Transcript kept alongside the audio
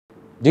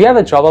Do you have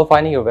a trouble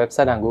finding your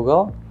website on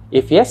Google?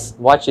 If yes,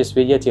 watch this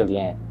video till the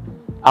end.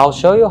 I'll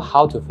show you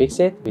how to fix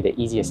it with the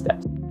easiest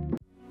steps.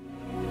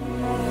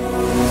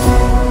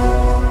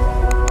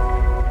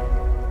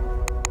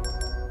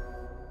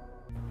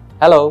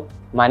 Hello,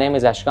 my name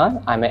is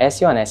Ashkan. I'm an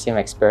SEO and SEM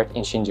expert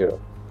in Shinjiru.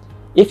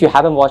 If you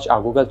haven't watched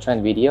our Google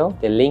Trend video,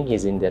 the link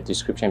is in the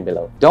description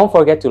below. Don't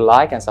forget to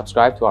like and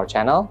subscribe to our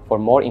channel for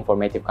more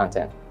informative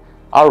content.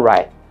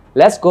 Alright,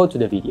 let's go to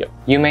the video.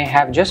 You may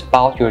have just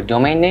bought your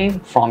domain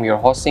name from your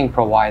hosting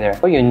provider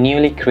or you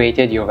newly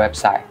created your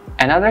website.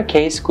 Another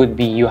case could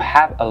be you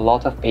have a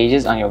lot of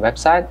pages on your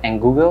website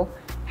and Google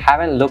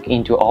haven't looked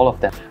into all of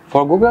them.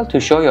 For Google to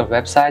show your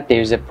website, there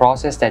is a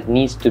process that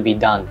needs to be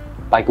done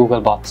by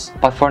Google bots.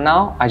 But for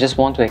now, I just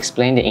want to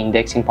explain the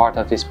indexing part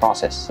of this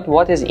process.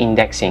 What is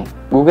indexing?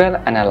 Google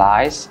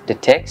analyzes the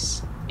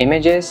text,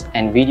 images,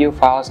 and video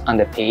files on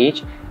the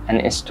page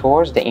and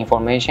stores the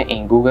information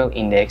in Google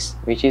Index,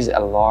 which is a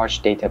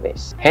large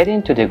database. Head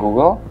into the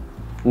Google.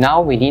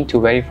 Now we need to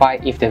verify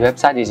if the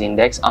website is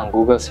indexed on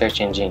Google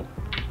search engine.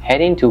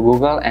 Head into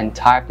Google and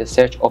type the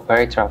search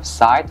operator of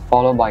site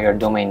followed by your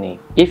domain name.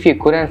 If you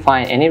couldn't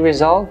find any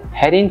result,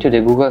 head into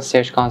the Google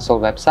Search Console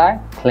website,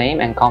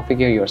 claim and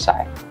configure your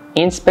site.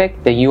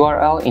 Inspect the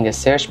URL in the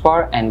search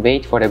bar and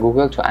wait for the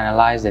Google to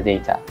analyze the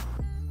data.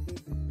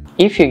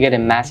 If you get a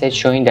message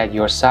showing that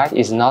your site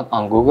is not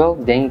on Google,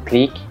 then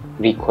click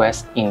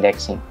Request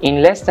Indexing.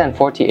 In less than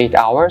 48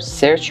 hours,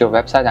 search your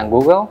website on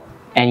Google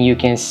and you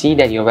can see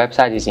that your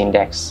website is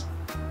indexed.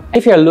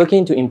 If you're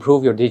looking to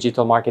improve your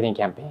digital marketing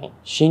campaign,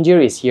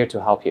 Shinjiru is here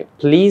to help you.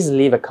 Please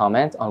leave a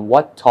comment on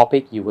what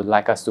topic you would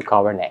like us to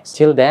cover next.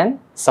 Till then,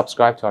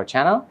 subscribe to our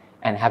channel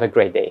and have a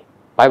great day.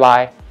 Bye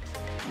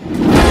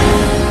bye.